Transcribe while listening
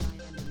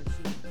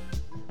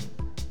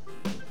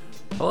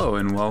Hello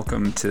and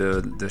welcome to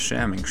the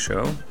Schaming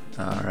Show.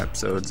 Our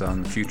episode's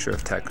on the future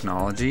of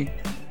technology,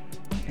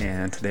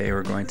 and today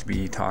we're going to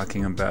be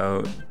talking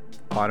about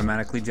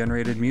automatically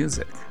generated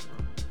music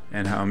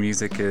and how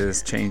music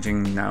is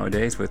changing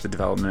nowadays with the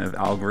development of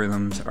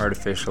algorithms,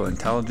 artificial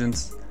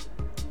intelligence,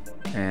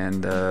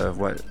 and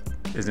what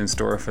is in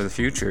store for the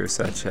future,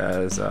 such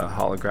as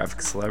holographic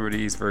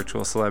celebrities,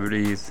 virtual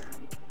celebrities.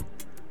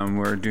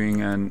 We're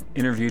doing an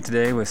interview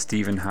today with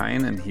Steve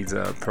Heihn, and he's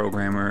a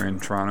programmer in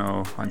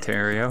Toronto,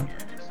 Ontario,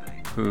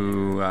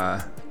 who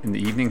in the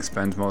evening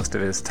spends most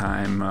of his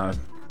time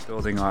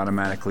building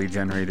automatically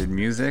generated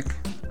music.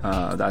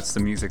 That's the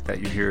music that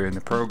you hear in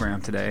the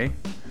program today.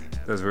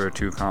 Those were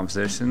two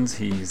compositions.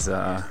 He's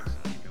been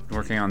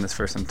working on this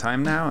for some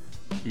time now.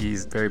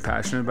 He's very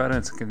passionate about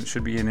it. It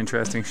should be an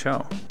interesting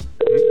show.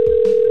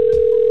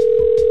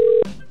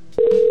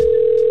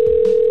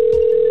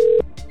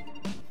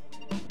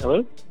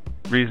 Hello?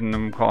 The reason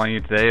I'm calling you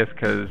today is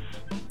because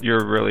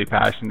you're really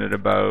passionate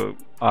about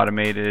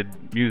automated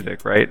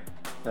music, right?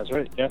 That's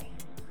right, yeah.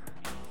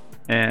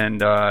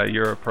 And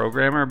you're a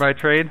programmer by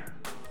trade?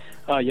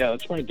 Yeah,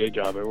 that's my day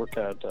job. I work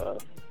at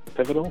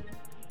Pivotal.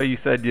 You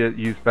said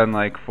you spend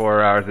like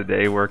 4 hours a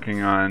day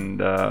working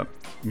on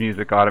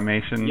music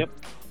automation? Yep.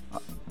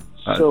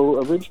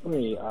 So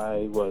originally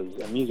I was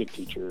a music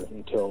teacher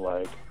until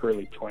like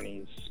early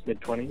 20s,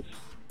 mid-20s.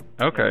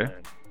 Okay.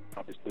 And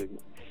obviously,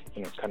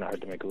 it's kind of hard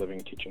to make a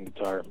living teaching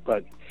guitar.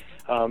 But,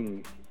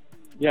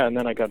 yeah, and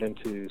then I got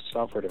into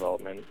software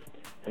development,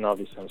 and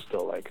obviously I'm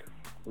still like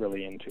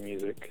really into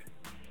music.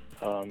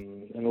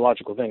 And the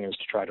logical thing is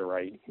to try to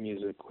write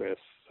music with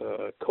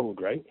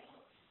code, right?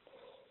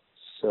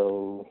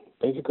 So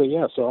basically,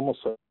 yeah, so almost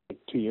like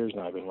 2 years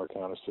now I've been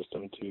working on a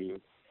system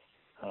to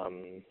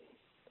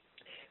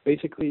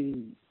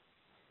basically,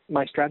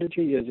 my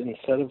strategy is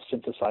instead of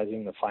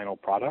synthesizing the final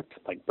product,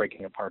 like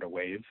breaking apart a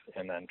wave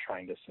and then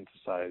trying to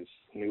synthesize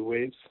new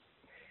waves,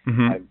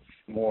 I've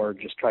more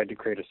just tried to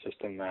create a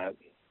system that,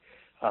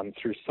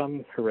 through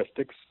some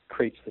heuristics,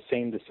 creates the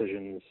same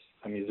decisions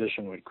a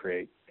musician would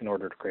create in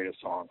order to create a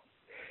song.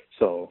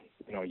 So,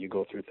 you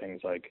go through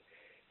things like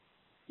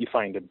you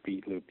find a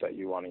beat loop that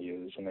you want to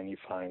use, and then you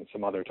find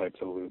some other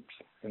types of loops,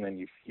 and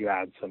then you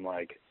add some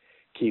like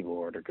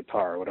keyboard or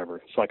guitar or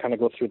whatever. So I kind of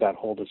go through that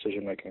whole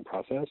decision-making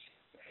process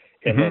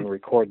and then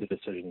record the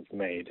decisions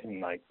made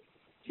in like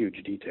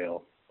huge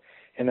detail.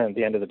 And then at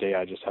the end of the day,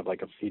 I just have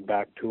like a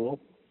feedback tool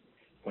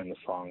when the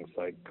song's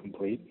like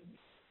complete.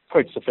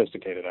 Quite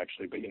sophisticated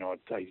actually, but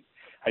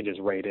I just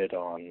rate it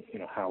on,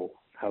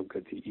 how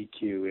good the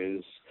EQ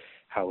is,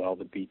 how well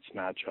the beats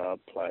match up,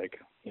 like,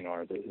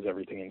 is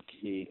everything in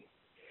key?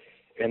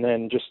 And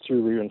then just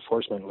through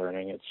reinforcement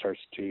learning, it starts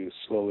to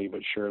slowly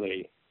but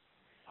surely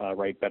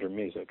write better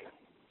music.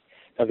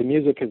 Now, the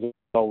music is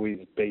always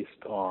based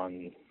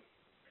on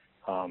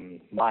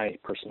my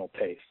personal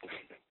taste.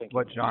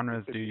 What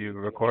genres do you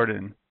record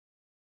in?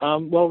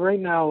 Well, right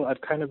now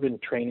I've kind of been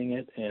training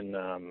it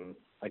in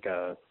like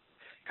a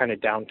kind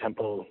of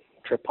down-tempo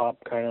trip-hop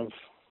kind of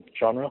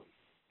genre.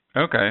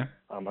 Okay.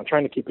 I'm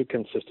trying to keep it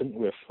consistent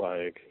with,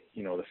 like,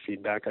 the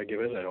feedback I give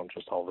it. I don't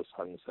just all of a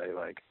sudden say,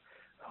 like,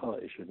 oh,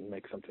 you should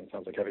make something that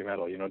sounds like heavy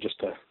metal, just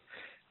to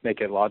make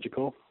it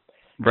logical.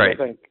 Right.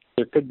 I think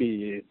there could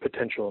be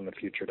potential in the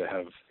future to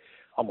have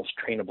almost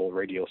trainable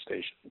radio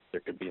stations.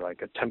 There could be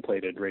like a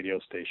templated radio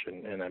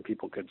station, and then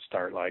people could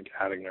start like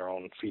adding their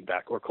own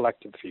feedback or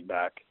collective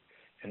feedback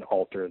and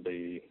alter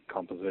the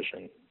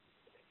composition.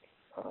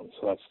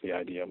 So that's the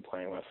idea I'm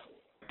playing with.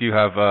 Do you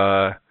have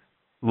a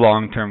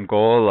long-term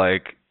goal,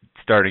 like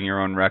starting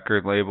your own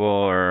record label,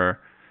 or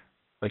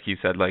like you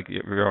said, like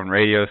your own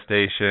radio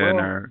station,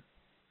 or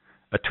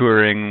a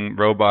touring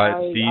robot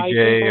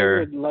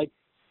DJ?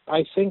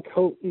 I think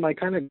my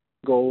kind of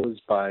goal is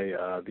by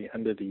the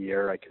end of the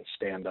year I can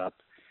stand up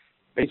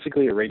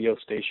basically a radio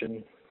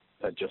station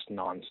that just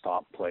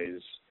nonstop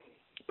plays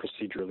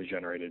procedurally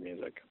generated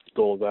music.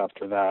 Goals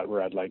after that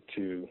where I'd like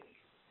to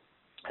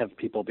have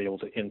people be able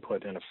to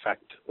input and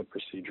affect the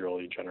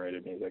procedurally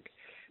generated music,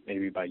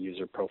 maybe by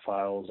user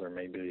profiles, or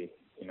maybe,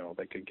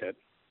 they could get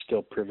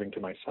still proving to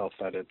myself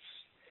that it's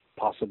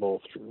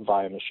possible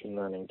via machine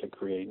learning to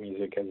create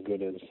music as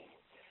good as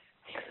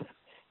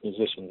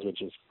musicians,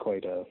 which is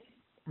quite a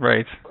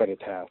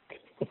task.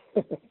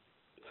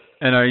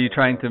 And are you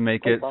trying to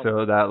make it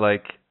so that,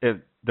 like, if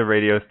the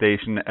radio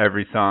station,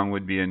 every song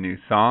would be a new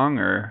song,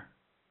 or?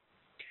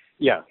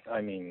 Yeah,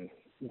 I mean,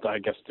 I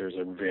guess there's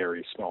a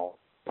very small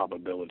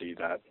probability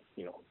that,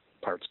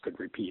 parts could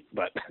repeat,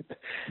 but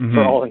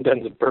for all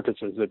intents and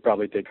purposes, it'd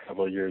probably take a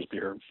couple of years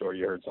before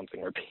you heard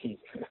something repeat.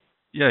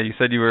 Yeah, you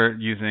said you were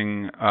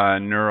using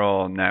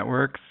neural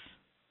networks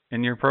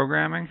in your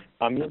programming?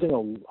 I'm using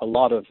a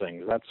lot of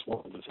things. That's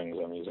one of the things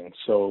I'm using.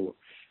 So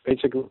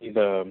basically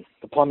the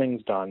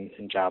plumbing's done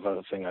in Java,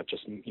 the thing that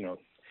just,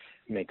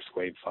 makes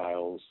wave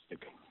files,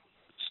 like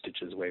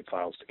stitches wave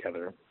files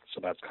together.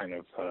 So that's kind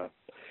of,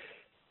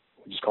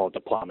 we just call it the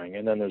plumbing.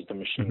 And then there's the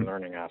machine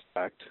learning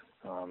aspect.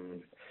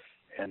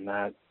 And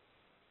that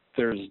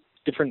there's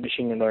different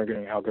machine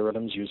learning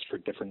algorithms used for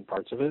different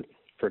parts of it.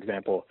 For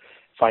example,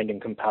 finding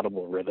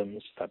compatible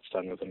rhythms, that's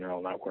done with a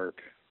neural network.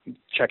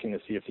 Checking to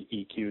see if the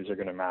EQs are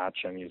going to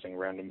match, I'm using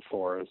random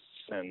forests.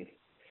 And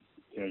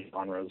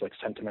genres like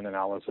sentiment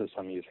analysis,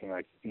 I'm using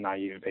like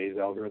naive Bayes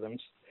algorithms.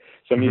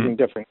 So I'm using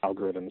different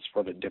algorithms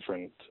for the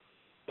different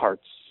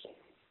parts.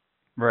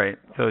 Right.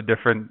 So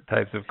different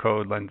types of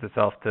code lends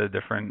itself to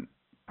different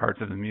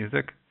parts of the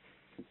music.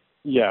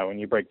 Yeah, when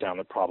you break down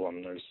the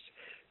problem,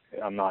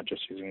 I'm not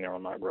just using neural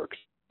networks.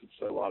 It's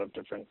a lot of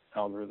different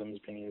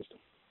algorithms being used.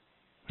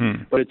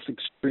 But it's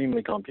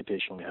extremely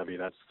computationally heavy.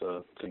 That's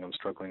the thing I'm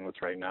struggling with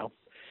right now.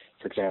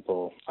 For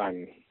example,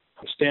 I'm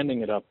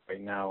standing it up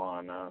right now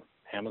on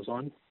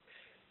Amazon,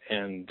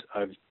 and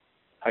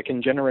I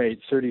can generate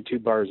 32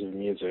 bars of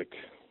music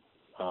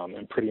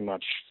and pretty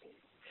much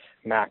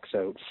max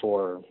out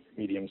 4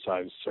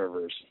 medium-sized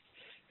servers.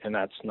 And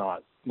that's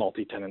not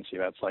multi-tenancy.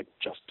 That's like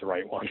just to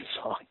write one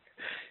song.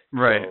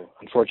 Right. So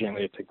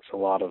unfortunately, it takes a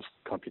lot of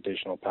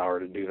computational power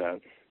to do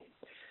that.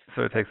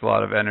 So it takes a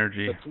lot of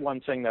energy. That's one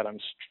thing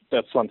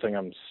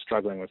I'm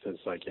struggling with is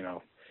I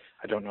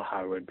don't know how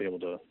I would be able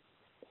to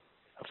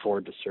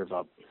afford to serve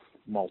up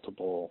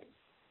multiple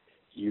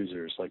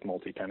users, like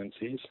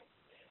multi-tenancies. It's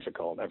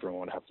difficult.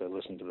 Everyone would have to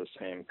listen to the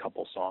same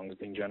couple songs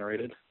being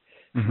generated.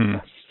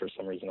 For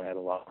some reason, I had a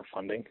lot more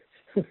funding.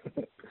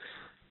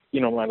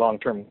 My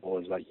long-term goal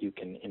is that you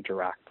can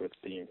interact with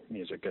the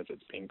music as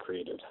it's being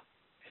created.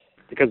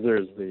 Because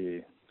there's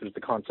the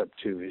concept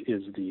too,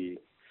 is the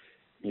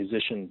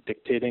musician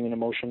dictating an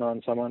emotion on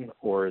someone,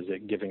 or is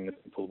it giving the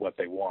people what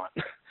they want?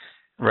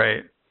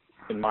 Right.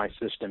 In my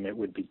system, it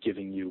would be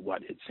giving you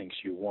what it thinks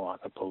you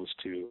want, opposed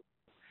to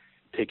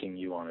taking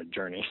you on a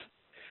journey.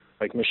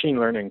 Like machine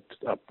learning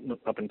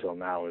up until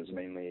now is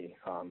mainly,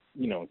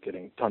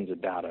 getting tons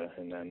of data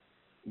and then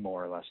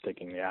more or less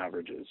taking the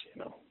averages,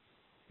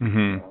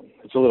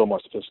 It's a little more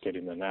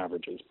sophisticated than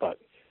averages, but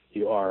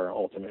you're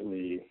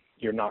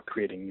not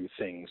creating new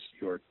things.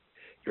 You're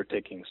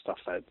taking stuff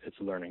that it's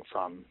learning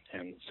from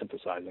and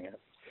synthesizing it.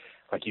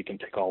 Like you can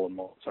take all of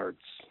Mozart's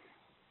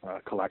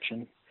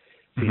collection,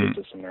 feed it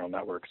to some neural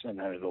networks, and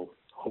then it'll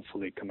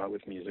hopefully come out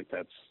with music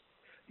that's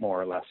more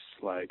or less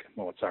like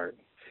Mozart.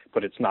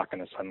 But it's not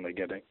going to suddenly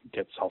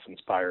get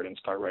self-inspired and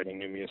start writing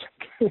new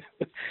music.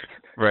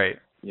 Right.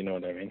 You know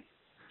what I mean?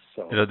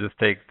 So it'll just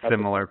take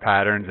similar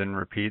patterns and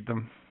repeat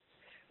them.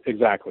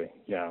 Exactly.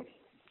 Yeah.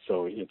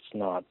 So it's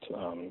not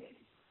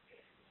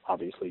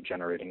obviously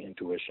generating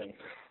intuition.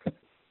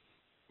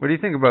 What do you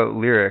think about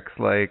lyrics?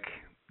 Like,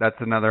 that's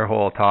another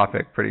whole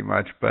topic pretty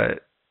much,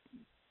 but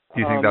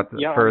do you think that's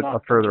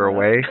further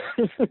away?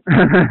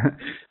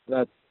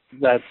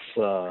 That's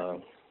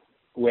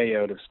way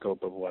out of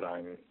scope of what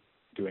I'm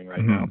doing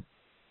right now,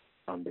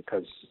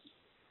 because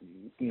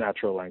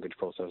natural language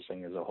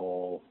processing is a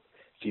whole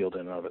field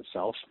in and of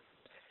itself.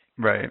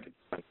 Right.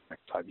 The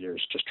next 5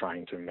 years just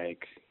trying to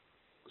make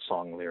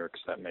song lyrics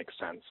that make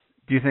sense.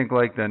 Do you think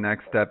like the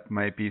next step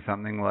might be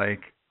something like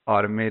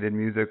automated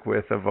music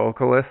with a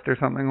vocalist or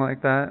something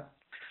like that?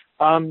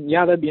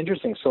 Yeah, that'd be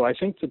interesting. So I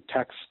think the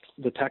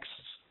text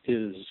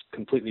is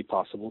completely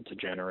possible to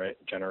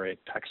generate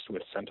text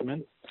with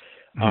sentiment,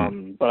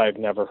 but I've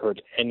never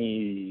heard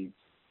any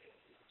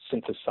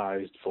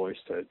synthesized voice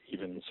that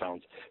even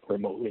sounds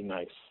remotely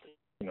nice.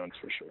 It's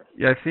for sure.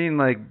 Yeah, I've seen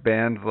like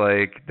bands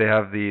like they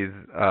have these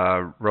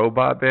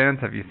robot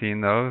bands. Have you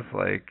seen those?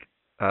 Like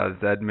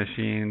Z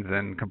Machines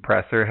and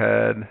Compressor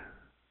Head.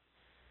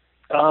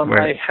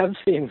 I have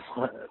seen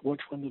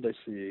which one did I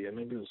see?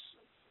 Maybe it was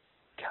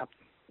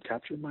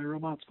Captured by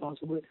Robots,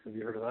 possibly. Have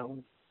you heard of that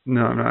one?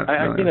 No, I'm not.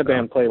 I've seen a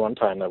band play one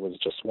time that was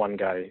just one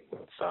guy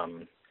with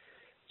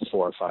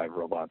 4 or 5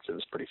 robots. It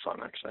was pretty fun,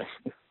 actually.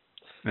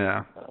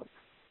 Yeah.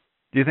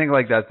 Do you think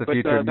like that's the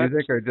future of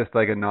music, or just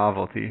like a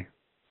novelty?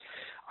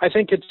 I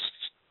think it's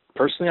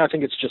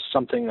just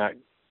something that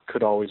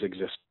could always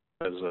exist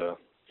as a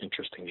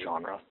interesting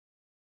genre.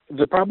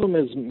 The problem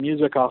is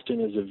music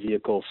often is a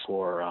vehicle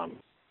for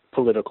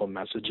political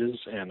messages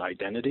and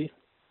identity.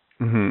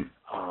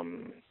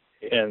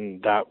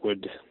 And that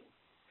would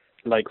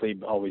likely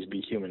always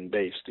be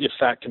human-based. If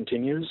that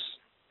continues,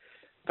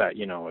 that,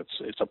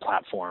 it's a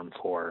platform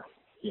for,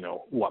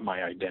 what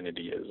my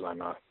identity is.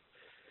 I'm a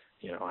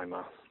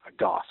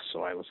goth,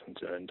 so I listen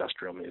to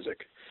industrial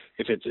music.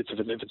 If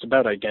it's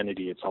about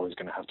identity, it's always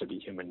going to have to be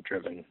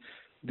human-driven.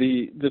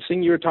 The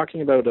thing you were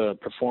talking about,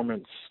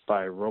 performance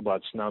by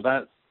robots. Now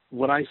that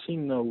what I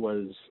seen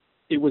though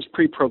it was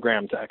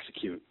pre-programmed to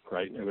execute,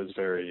 right? It was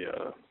very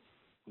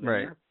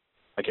right.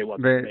 Like it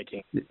wasn't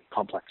making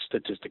complex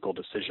statistical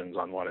decisions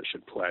on what it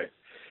should play.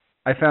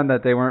 I found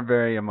that they weren't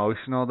very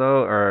emotional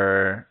though,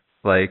 or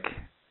like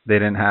they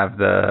didn't have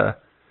the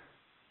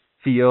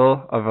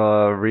feel of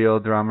a real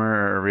drummer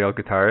or a real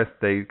guitarist.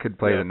 They could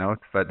play the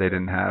notes, but they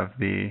didn't have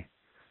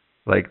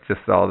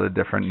just all the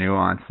different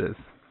nuances.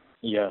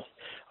 Yeah.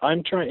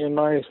 I'm trying, in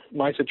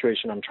my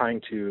situation, I'm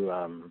trying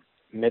to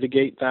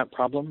mitigate that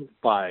problem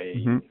by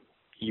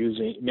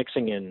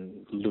mixing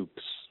in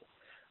loops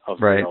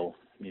of real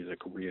music,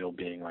 real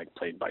being like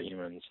played by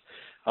humans.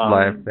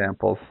 Live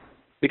samples.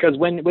 Because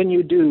when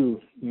you do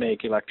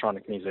make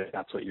electronic music,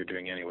 that's what you're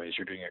doing anyways.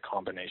 You're doing a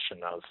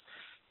combination of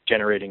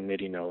generating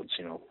MIDI notes,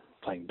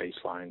 playing bass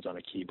lines on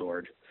a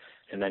keyboard,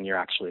 and then you're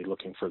actually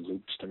looking for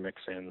loops to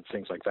mix in,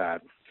 things like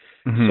that.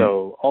 Mm-hmm.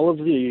 So all of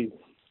the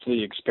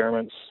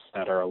experiments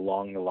that are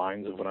along the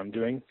lines of what I'm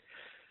doing,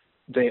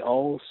 they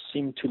all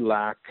seem to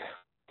lack,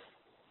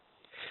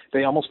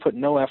 they almost put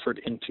no effort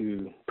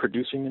into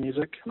producing the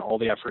music and all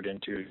the effort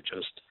into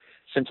just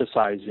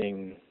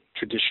synthesizing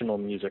traditional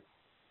music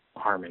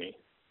harmony.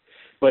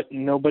 But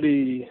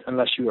nobody,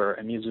 unless you are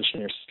a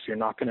musician, you're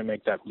not going to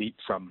make that leap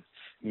from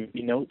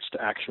MIDI notes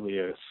to actually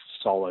a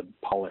solid,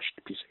 polished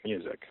piece of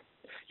music.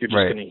 You're just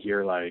going to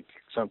hear like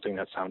something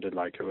that sounded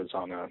like it was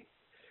on a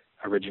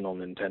original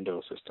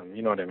Nintendo system.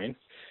 You know what I mean?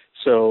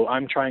 So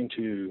I'm trying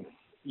to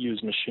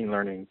use machine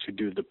learning to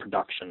do the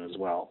production as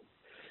well.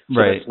 So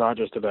it's not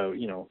just about,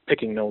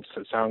 picking notes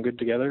that sound good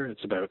together.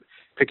 It's about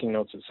picking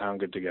notes that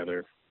sound good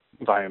together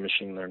via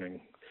machine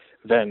learning,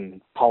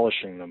 then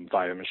polishing them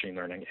via machine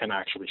learning, and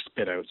actually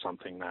spit out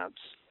something that's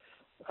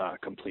a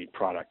complete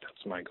product.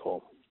 That's my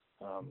goal.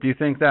 Do you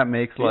think that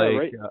makes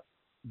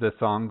the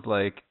songs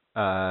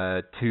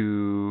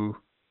too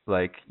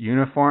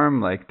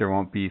uniform? Like there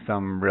won't be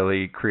some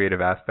really creative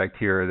aspect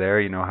here or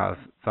there. You know how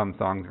some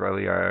songs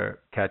really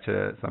catch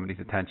somebody's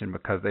attention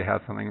because they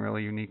have something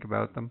really unique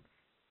about them.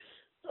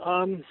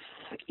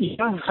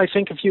 Yeah, I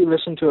think if you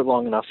listen to it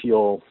long enough,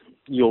 you'll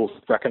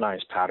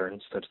recognize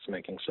patterns that it's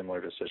making similar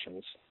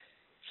decisions.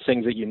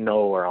 Things that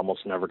are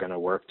almost never going to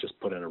work, just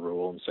put in a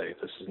rule and say,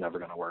 this is never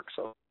going to work,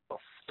 so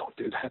don't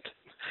do that.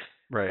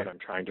 Right. But I'm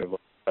trying to avoid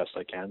the best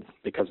I can,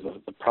 because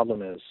the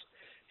problem is,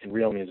 in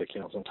real music,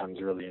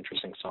 sometimes really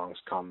interesting songs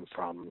come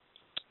from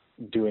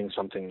doing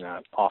something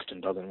that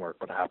often doesn't work,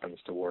 but happens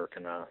to work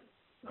in a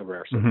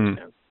rare circumstance.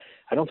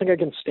 Mm-hmm. I don't think I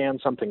can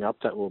stand something up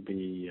that will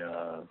be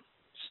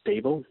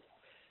stable,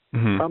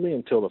 probably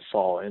until the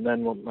fall. And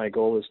then my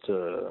goal is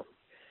to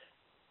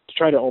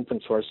try to open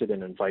source it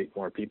and invite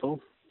more people.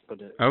 But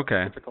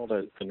it's difficult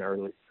at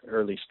an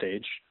early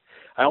stage.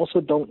 I also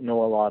don't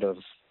know a lot of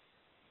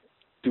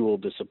dual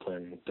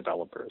discipline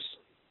developers.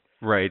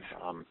 Right.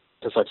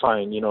 Because I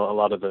find, a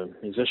lot of the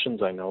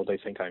musicians I know, they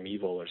think I'm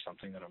evil or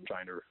something, that I'm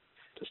trying to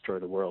destroy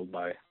the world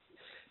by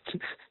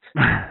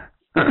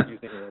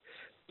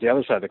the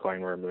other side of the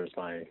coin, where there's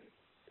my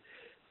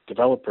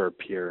developer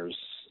peers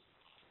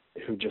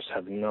who just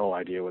have no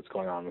idea what's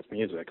going on with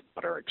music,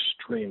 but are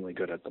extremely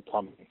good at the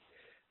plumbing.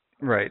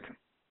 Right.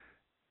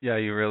 Yeah,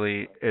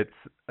 it's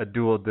a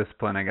dual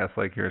discipline, I guess,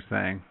 like you're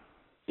saying.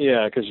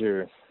 Yeah, because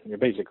you're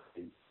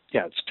basically,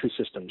 it's two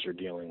systems you're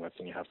dealing with,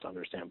 and you have to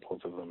understand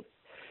both of them.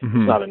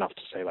 Mm-hmm. It's not enough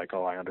to say,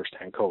 I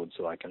understand code,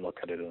 so I can look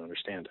at it and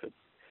understand it.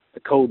 The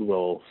code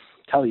will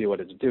tell you what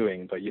it's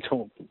doing, but you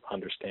don't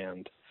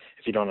understand.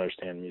 If you don't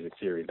understand music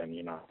theory, then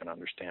you're not going to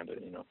understand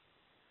it,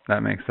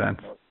 That makes sense.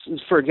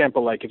 For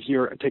example, if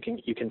you're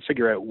you can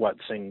figure out what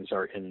things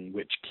are in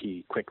which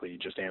key quickly,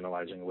 just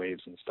analyzing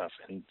waves and stuff,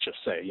 and just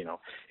say,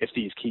 if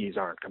these keys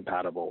aren't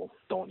compatible,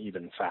 don't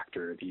even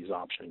factor these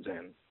options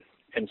in.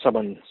 And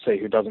someone, say,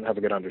 who doesn't have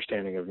a good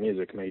understanding of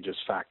music may just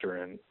factor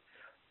in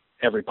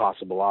every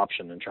possible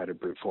option and try to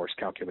brute force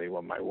calculate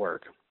what might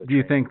work. Do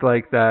you think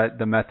that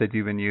the method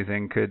you've been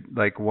using could,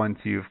 once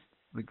you've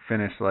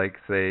finished,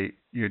 say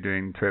you're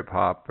doing trip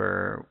hop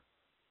or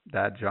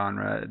that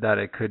genre, that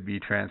it could be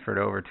transferred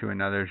over to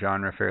another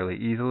genre fairly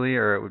easily,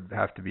 or it would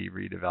have to be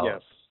redeveloped?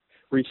 Yes.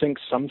 Rethink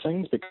some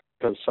things,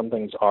 because some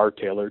things are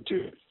tailored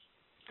to,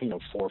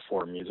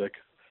 4/4 music.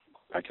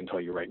 I can tell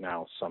you right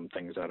now, some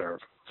things that are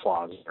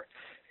flaws,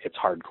 it's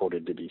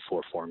hard-coded to be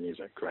 4/4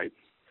 music, right?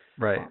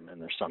 Right. And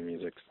there's some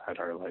music that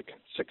are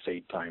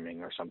 6/8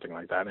 timing or something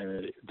like that,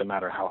 and no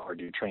matter how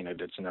hard you train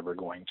it, it's never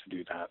going to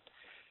do that.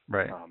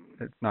 Right.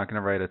 It's not going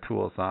to write a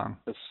Tool song.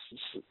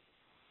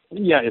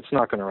 It's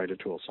not going to write a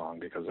Tool song,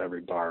 because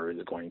every bar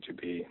is going to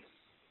be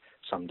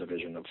some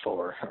division of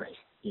 4,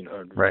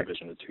 or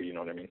division of 2. You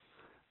know what I mean?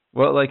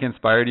 What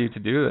inspired you to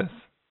do this?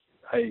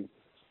 I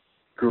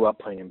grew up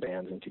playing in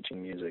bands and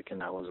teaching music,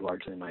 and that was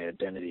largely my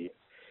identity.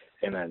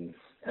 And then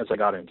as I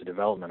got into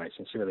development, I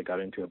sincerely got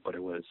into it, but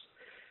it was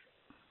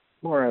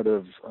more out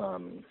of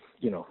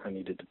I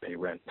needed to pay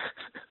rent.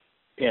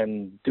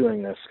 And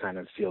doing this kind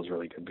of feels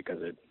really good,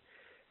 because it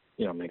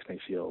makes me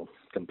feel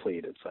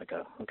complete. It's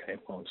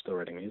I'm still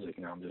writing music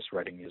now. I'm just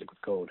writing music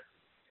with code.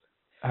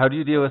 How do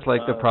you deal with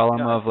the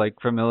problem of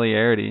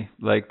familiarity?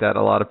 That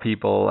a lot of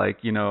people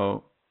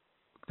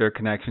their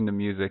connection to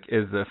music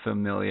is the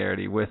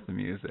familiarity with the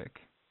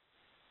music.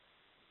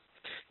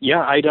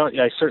 Yeah,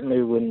 I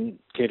certainly wouldn't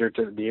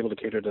be able to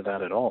cater to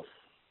that at all.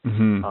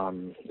 Mm-hmm.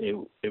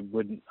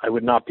 I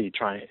would not be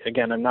trying.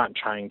 Again, I'm not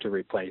trying to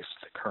replace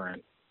the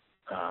current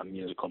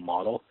musical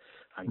model.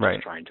 I'm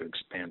just trying to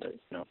expand it.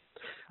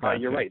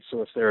 You're right.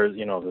 So if there's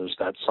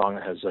that song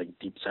that has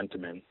deep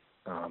sentiment,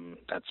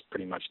 that's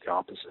pretty much the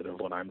opposite of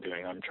what I'm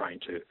doing. I'm trying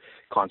to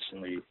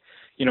constantly,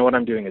 what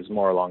I'm doing is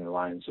more along the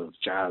lines of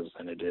jazz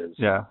than it is.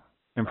 Yeah,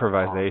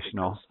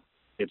 improvisational.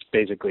 It's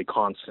basically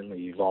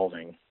constantly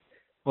evolving.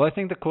 Well, I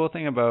think the cool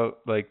thing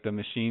about the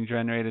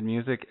machine-generated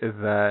music is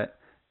that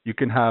you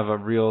can have a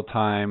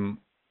real-time,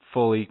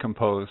 fully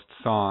composed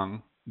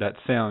song that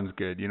sounds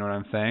good. You know what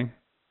I'm saying?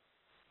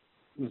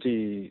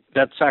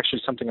 That's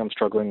actually something I'm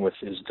struggling with,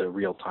 is the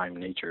real-time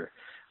nature.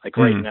 Like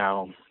right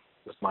now,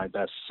 with my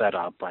best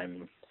setup,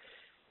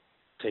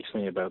 takes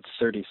me about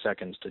 30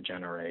 seconds to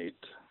generate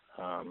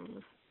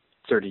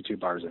 32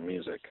 bars of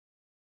music.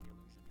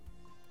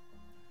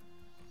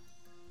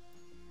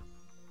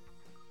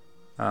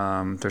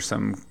 There's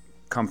some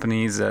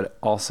companies that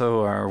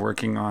also are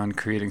working on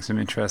creating some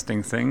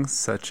interesting things,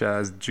 such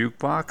as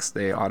Jukebox.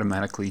 They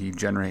automatically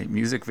generate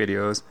music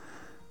videos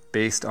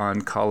based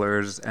on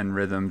colors and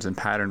rhythms and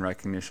pattern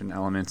recognition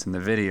elements in the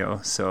video.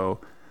 So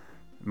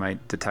it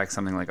might detect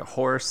something like a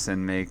horse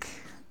and make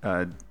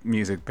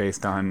music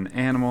based on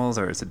animals,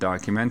 or it's a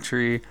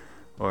documentary,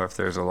 or if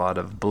there's a lot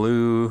of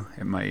blue,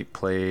 it might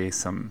play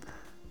some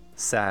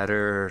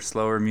sadder or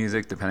slower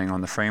music depending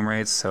on the frame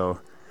rates. So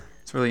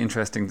it's really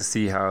interesting to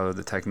see how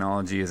the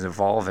technology is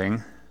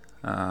evolving.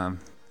 And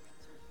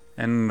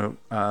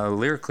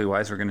lyrically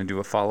wise, we're going to do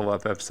a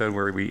follow-up episode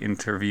where we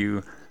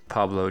interview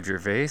Pablo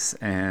Gervais,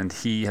 and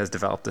he has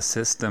developed a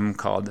system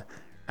called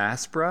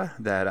Aspra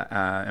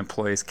that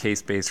employs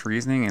case-based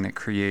reasoning, and it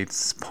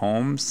creates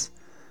poems,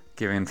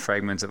 giving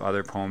fragments of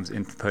other poems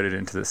inputted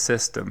into the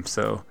system.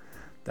 So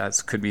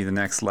that could be the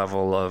next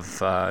level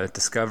of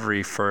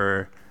discovery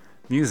for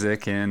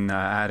music in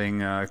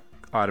adding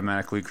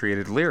automatically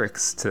created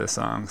lyrics to a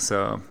song.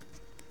 So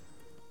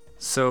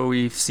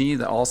we see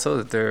that also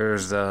that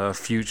there's a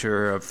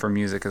future for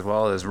music as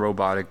well as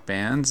robotic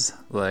bands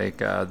like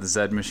the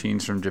Z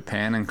Machines from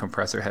Japan and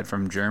Compressor Head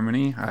from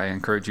Germany. I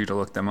encourage you to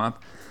look them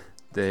up.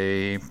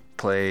 They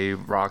play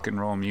rock and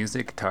roll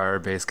music, guitar,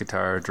 bass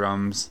guitar,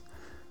 drums,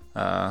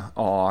 all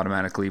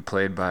automatically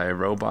played by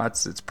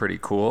robots. It's pretty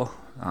cool.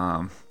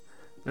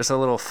 Just a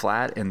little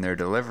flat in their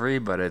delivery,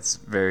 but it's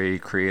very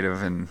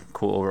creative and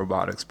cool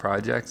robotics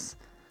projects.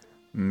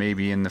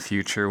 Maybe in the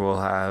future we'll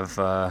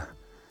have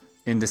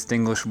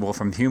indistinguishable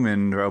from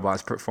human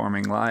robots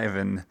performing live,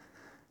 and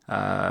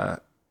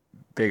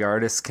big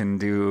artists can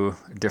do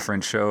a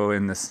different show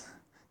in this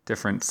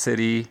different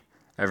city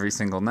every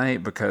single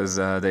night because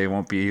they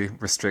won't be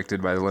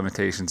restricted by the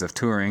limitations of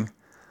touring.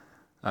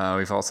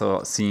 We've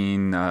also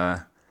seen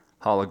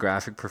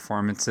holographic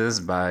performances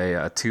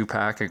by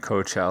Tupac at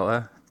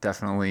Coachella.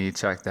 Definitely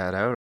check that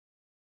out.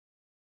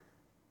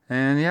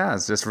 And yeah,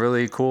 it's just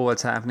really cool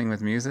what's happening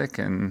with music,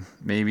 and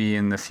maybe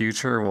in the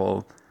future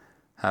we'll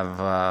have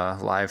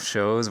live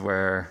shows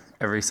where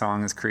every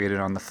song is created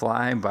on the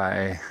fly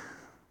by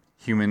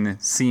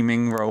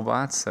human-seeming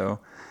robots. So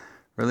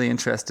really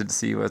interested to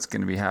see what's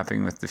going to be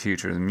happening with the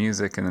future of the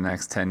music in the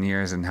next 10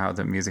 years and how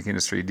the music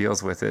industry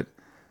deals with it.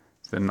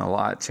 It's been a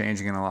lot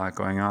changing and a lot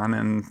going on,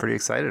 and pretty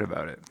excited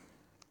about it.